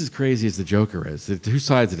 he's as crazy as the Joker is. The two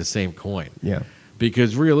sides of the same coin. Yeah.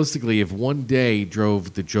 Because realistically, if one day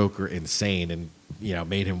drove the Joker insane and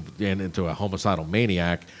made him into a homicidal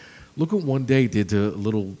maniac, look what one day did to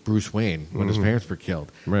little Bruce Wayne when his parents were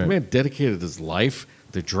killed. Right. The man dedicated his life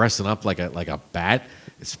to dressing up like a bat,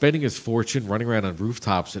 spending his fortune running around on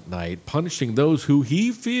rooftops at night, punishing those who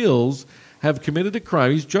he feels have committed a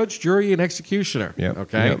crime. He's judge, jury, and executioner. Yep,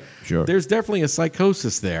 Okay? yep, sure. There's definitely a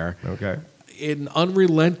psychosis there. Okay. In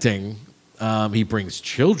unrelenting, he brings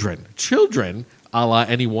children, a la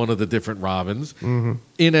any one of the different Robins,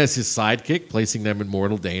 in as his sidekick, placing them in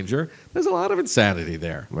mortal danger. There's a lot of insanity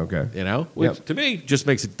there. Okay. Which Yep. to me just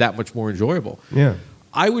makes it that much more enjoyable. Yeah.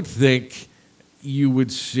 I would think you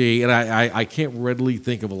would see, and I can't readily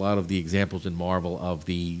think of a lot of the examples in Marvel of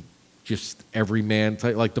the just everyman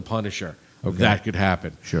type, like the Punisher. Okay. that could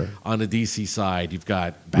happen. Sure. On the DC side, you've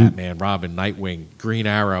got Batman, Robin, Nightwing, Green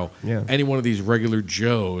Arrow, Yeah. any one of these regular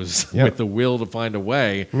Joes Yeah. with the will to find a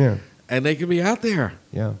way, Yeah. and they could be out there.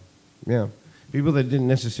 Yeah. Yeah. People that didn't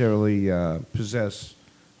necessarily possess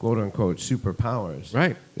quote unquote superpowers.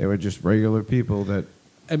 Right. They were just regular people that.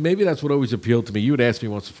 And maybe that's what always appealed to me. You had asked me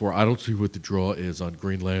once before, I don't see what the draw is on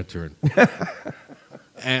Green Lantern.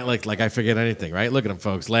 And like I forget anything, right? Look at them,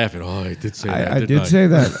 folks, laughing. Oh, I did say that. I did say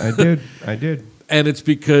that. I did. And it's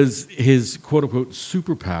because his quote-unquote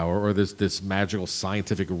superpower, or this magical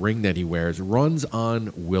scientific ring that he wears, runs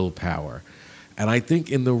on willpower. And I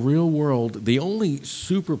think in the real world, the only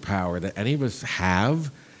superpower that any of us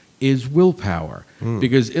have is willpower.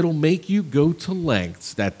 Because it'll make you go to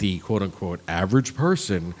lengths that the quote-unquote average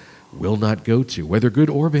person will not go to, whether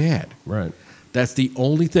good or bad. Right. That's the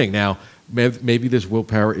only thing. Now, maybe this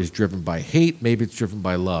willpower is driven by hate. Maybe it's driven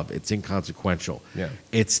by love. It's inconsequential. Yeah.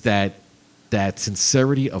 It's that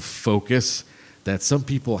sincerity of focus that some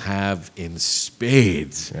people have in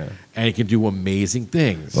spades, Yeah. and it can do amazing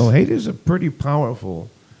things. Well, hate is a pretty powerful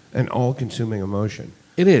and all-consuming emotion.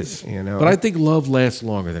 It is. You know? But I think love lasts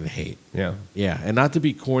longer than hate. Yeah. Yeah, and not to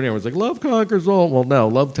be corny, I was like, love conquers all. Well, no,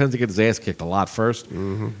 love tends to get his ass kicked a lot first.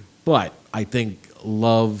 Mm-hmm. But I think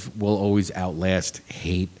love will always outlast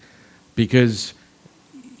hate, because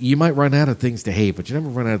you might run out of things to hate, but you never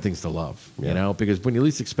run out of things to love. Yeah. You know, because when you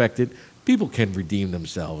least expect it, people can redeem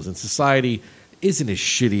themselves, and society isn't as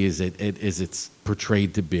shitty as it's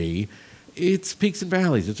portrayed to be. It's peaks and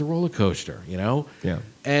valleys. It's a roller coaster, you know? Yeah.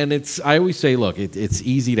 And I always say, look, it's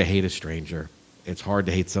easy to hate a stranger. It's hard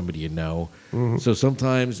to hate somebody you know. Mm-hmm. So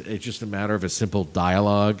sometimes it's just a matter of a simple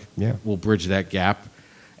dialogue. Yeah. Will bridge that gap.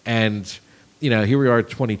 And, you know, here we are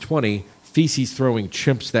 2020, feces-throwing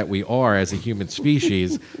chimps that we are as a human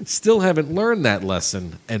species, still haven't learned that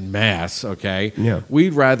lesson en masse, okay? Yeah.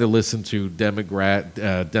 We'd rather listen to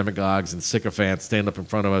demagogues and sycophants stand up in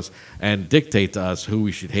front of us and dictate to us who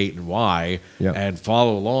we should hate and why, Yeah. and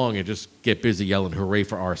follow along and just get busy yelling hooray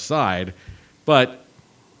for our side. But,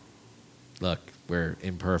 look, we're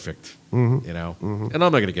imperfect, you know? And I'm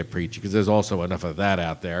not going to get preachy because there's also enough of that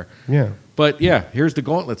out there. Yeah. But, yeah, here's the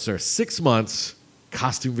gauntlet, sir. 6 months,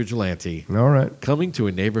 costume vigilante, All right. coming to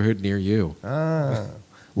a neighborhood near you.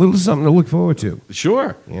 Little something to look forward to.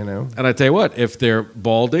 Sure. You know. And I tell you what, if they're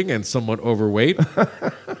balding and somewhat overweight,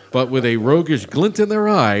 but with a roguish glint in their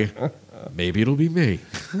eye, maybe it'll be me.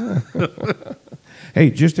 Hey,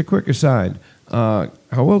 just a quick aside. How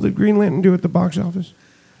well did Green Lantern do at the box office?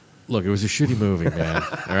 Look, it was a shitty movie, man.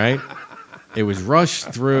 All right? It was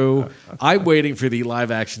rushed through. I'm waiting for the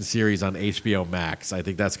live-action series on HBO Max. I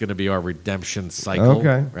think that's going to be our redemption cycle.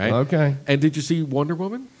 Okay, Right? okay. And did you see Wonder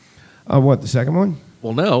Woman? What, the second one?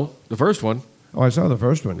 Well, no. The first one. Oh, I saw the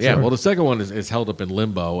first one. Yeah, sure. well, the second one is held up in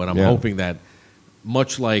limbo, and I'm Yeah. hoping that,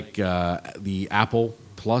 much like the Apple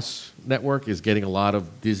Plus network is getting a lot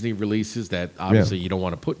of Disney releases that obviously you don't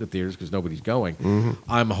want to put in the theaters because nobody's going,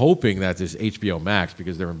 I'm hoping that this HBO Max,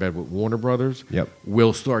 because they're in bed with Warner Brothers, Yep.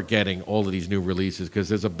 will start getting all of these new releases, because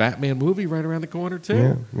there's a Batman movie right around the corner,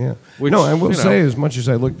 too. Yeah. Which, no, I will you know, say, as much as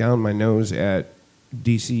I look down my nose at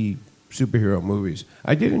DC superhero movies,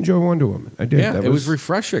 I did enjoy Wonder Woman. I did. Yeah, That it was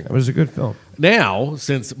refreshing. That was a good film. Now,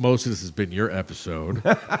 since most of this has been your episode,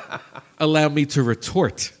 allow me to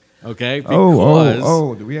retort, okay?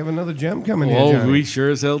 Oh, do we have another gem coming in? Oh, Johnny? we sure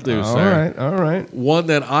as hell do, sir. All right. One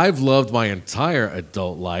that I've loved my entire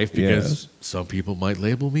adult life, because Yes. some people might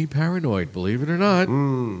label me paranoid, believe it or not.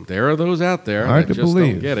 There are those out there Hard that to just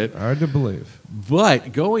believe. don't get it. Hard to believe.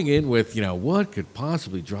 But going in with, what could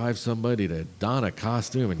possibly drive somebody to don a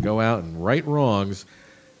costume and go out and right wrongs,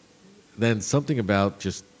 then something about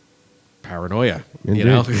just paranoia, Indeed.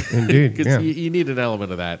 Indeed, Because yeah. you need an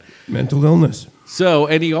element of that. Mental illness. So,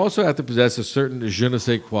 and you also have to possess a certain je ne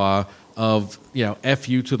sais quoi of, F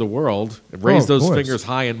you to the world, and raise of those course. fingers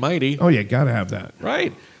high and mighty. Oh, you got to have that.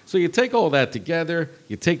 Right. So you take all that together,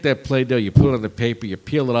 you take that Play-Doh, you put it on the paper, you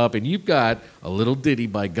peel it up, and you've got a little ditty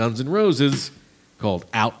by Guns N' Roses called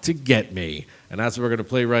Out to Get Me. And that's what we're going to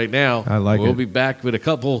play right now. I like We'll it. be back with a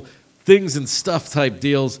couple things and stuff type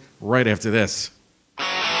deals right after this.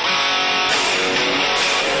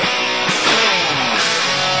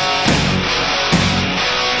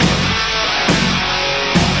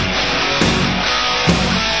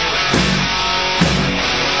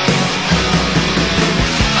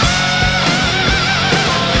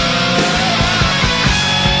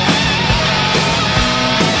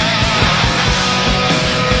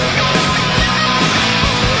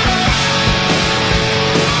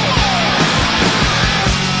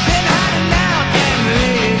 Been hiding out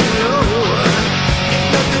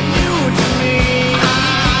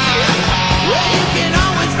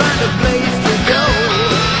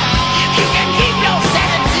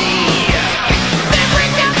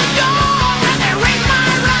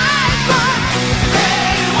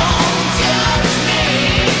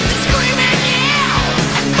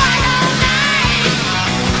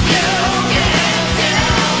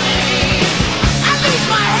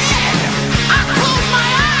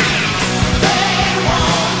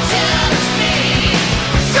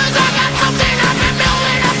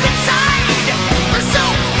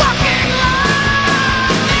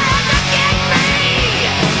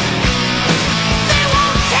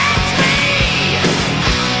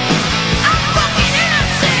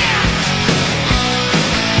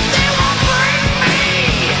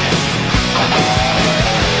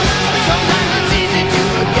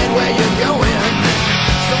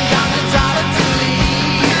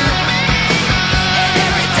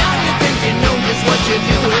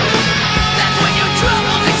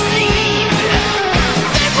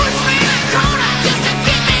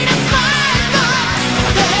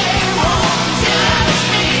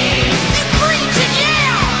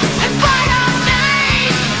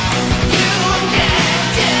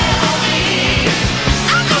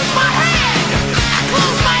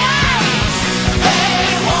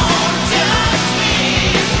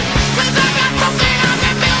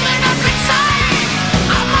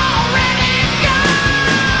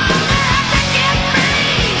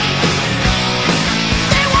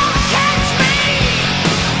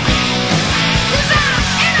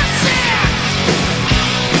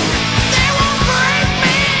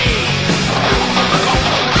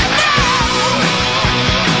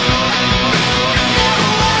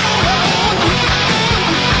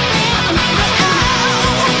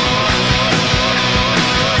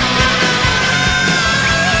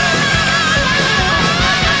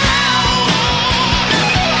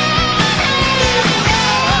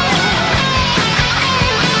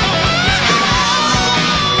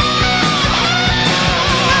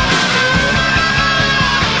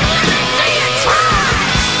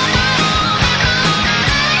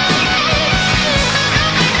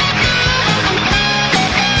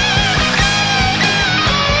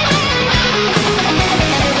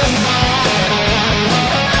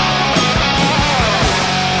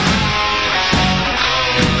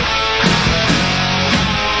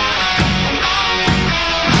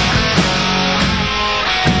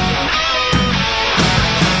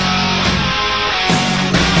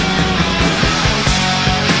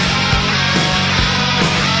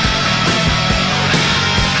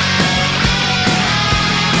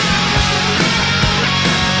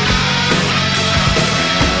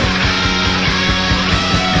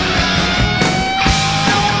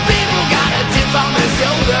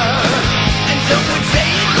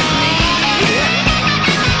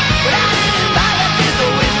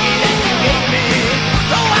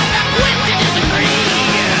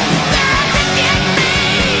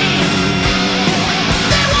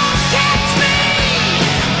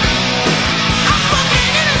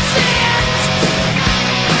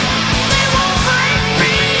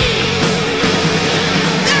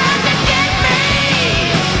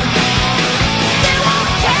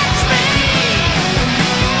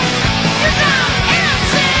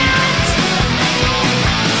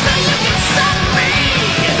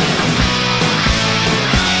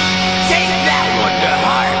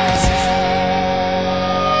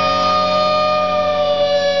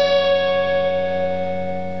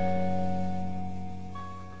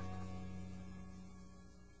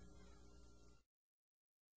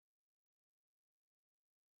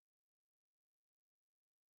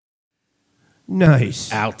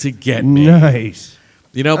Nice. out to get me. Nice.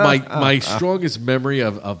 You know, my strongest memory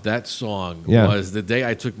of that song was the day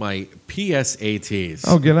I took my PSATs.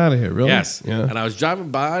 Oh, get out of here, really? Yes. Yeah. And I was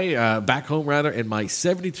driving back home rather, in my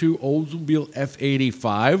 72 Oldsmobile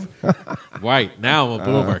F85. Right. Now I'm a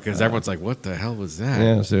boomer because everyone's like, what the hell was that?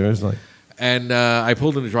 Yeah, seriously. And I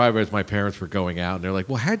pulled in the driveway as my parents were going out, and they're like,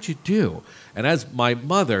 well, how'd you do? And as my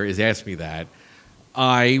mother is asking me that,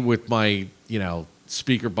 I, with my,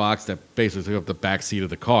 speaker box that basically took up the back seat of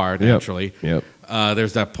the car, naturally, Yep.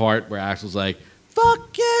 there's that part where Axel's like,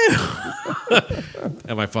 fuck you!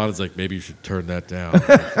 And my father's like, maybe you should turn that down.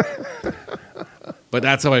 But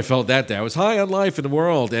that's how I felt that day. I was high on life in the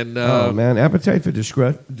world. And oh, man. Appetite for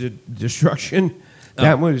Destruction.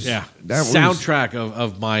 That was soundtrack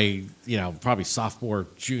of my probably sophomore,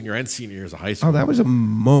 junior, and senior years of high school. Oh, that was a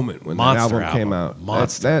moment when that Monster album came out.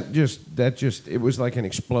 Monster. That just it was like an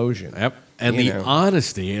explosion. Yep. And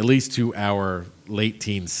honesty, at least to our late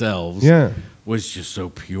teen selves, was just so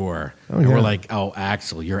pure. Oh, and yeah. we're like, oh,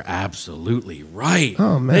 Axel, you're absolutely right.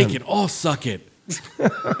 Oh, man. They can all suck it.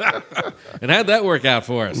 And how'd that work out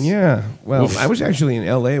for us? Yeah. Well, I was actually in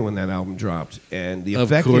L.A. when that album dropped, and the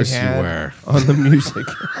effect Of course it had you were. on the music.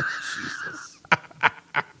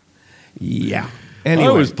 Yeah. Anyway.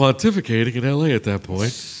 I was pontificating in L.A. at that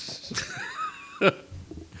point.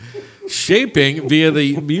 Shaping via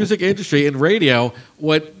the music industry and radio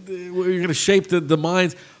what you're going to shape the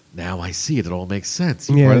minds. Now I see it. It all makes sense.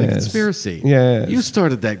 You're part of the conspiracy. Yes. You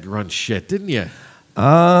started that grunge shit, didn't you? It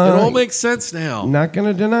all makes sense now. Not going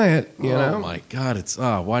to deny it. You Oh know? my God!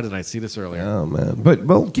 Why didn't I see this earlier? Oh, man.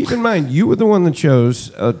 But keep in mind, you were the one that chose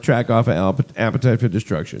a track off of Appetite for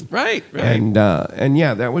Destruction. Right. And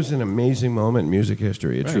yeah, that was an amazing moment in music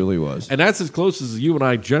history. It truly was. And that's as close as you and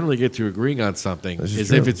I generally get to agreeing on something, is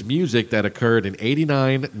true. if it's music that occurred in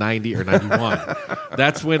 89, 90, or 91.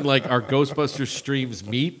 That's when our Ghostbusters streams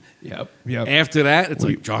meet. Yep. After that, it's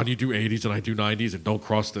like, John, you do 80s and I do 90s, and don't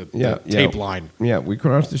cross the tape line. Yeah, we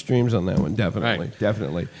crossed the streams on that one, definitely. Right.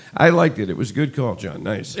 Definitely. I liked it. It was a good call, John.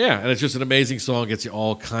 Nice. Yeah, and it's just an amazing song. Gets you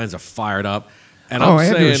all kinds of fired up. And I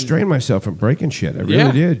had to restrain myself from breaking shit. I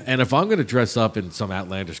really did. And if I'm going to dress up in some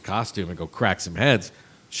outlandish costume and go crack some heads,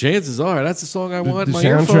 chances are that's the song I want. The my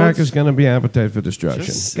soundtrack earphones. is going to be Appetite for Destruction.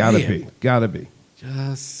 Just Gotta saying. be. Gotta be.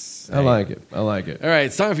 Just I like it. I like it. All right,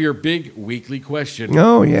 it's time for your big weekly question.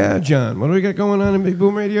 Oh, yeah, John. What do we got going on in Big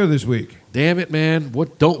Boom Radio this week? Damn it, man.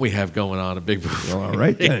 What don't we have going on in Big Boom? Well, all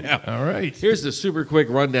right, then. Yeah. All right. Here's the super quick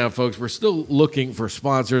rundown, folks. We're still looking for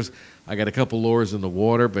sponsors. I got a couple lures in the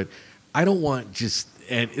water, but I don't want just –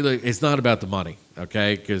 and it's not about the money,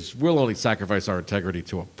 okay, because we'll only sacrifice our integrity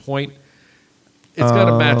to a point. It's got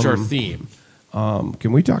to match our theme.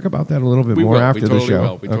 Can we talk about that a little bit We more will. after We totally the show?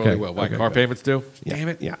 will. We totally will. Why, car payments too? Yeah. Damn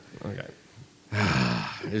it. Yeah. Okay.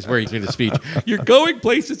 Is where he's made the speech. You're going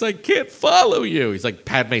places I can't follow you. He's like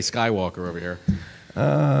Padme Skywalker over here.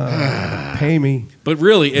 Pay me. But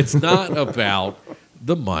really, it's not about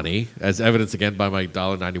the money, as evidenced again by my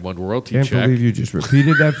 $1.91 royalty Can't check. believe you just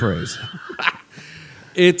repeated that phrase.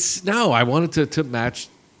 I wanted to match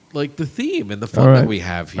like the theme and the fun that we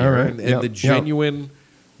have here, and the genuine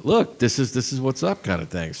look. This is what's up kind of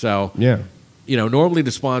thing. So yeah. Normally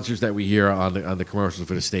the sponsors that we hear on the commercials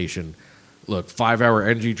for the station, look, 5-hour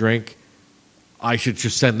energy drink. I should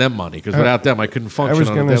just send them money because without them I couldn't function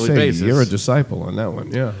on a daily basis. You're a disciple on that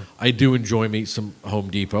one. Yeah. I do enjoy me some Home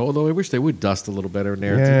Depot, although I wish they would dust a little better in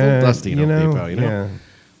there. It's a little dusty in Home Depot, Yeah.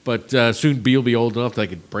 But soon Bea will be old enough that I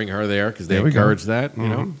could bring her there because they encourage that, you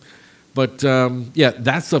know. But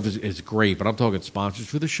that stuff is great. But I'm talking sponsors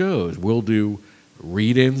for the shows. We'll do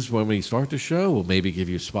read-ins when we start the show. We'll maybe give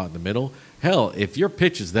you a spot in the middle. Hell, if your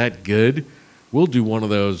pitch is that good, we'll do one of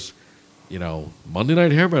those, Monday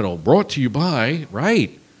Night Hair Metal brought to you by,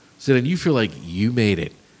 right? So then you feel like you made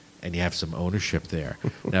it and you have some ownership there.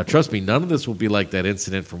 Now, trust me, none of this will be like that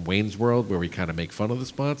incident from Wayne's World where we kind of make fun of the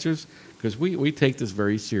sponsors because we take this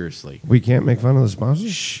very seriously. We can't make fun of the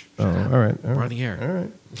sponsors? Shh. Oh, all right. We're on the air. All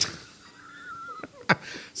right.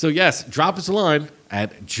 So, yes, drop us a line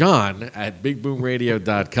at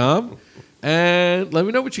john@bigboomradio.com and let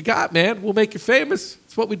me know what you got, man. We'll make you famous.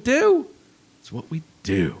 It's what we do. It's what we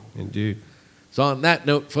do. Indeed. So on that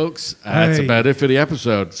note, folks, that's about it for the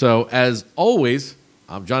episode. So as always,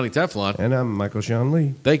 I'm Johnny Teflon. And I'm Michael Sean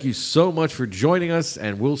Lee. Thank you so much for joining us,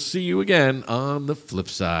 and we'll see you again on the flip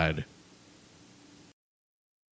side.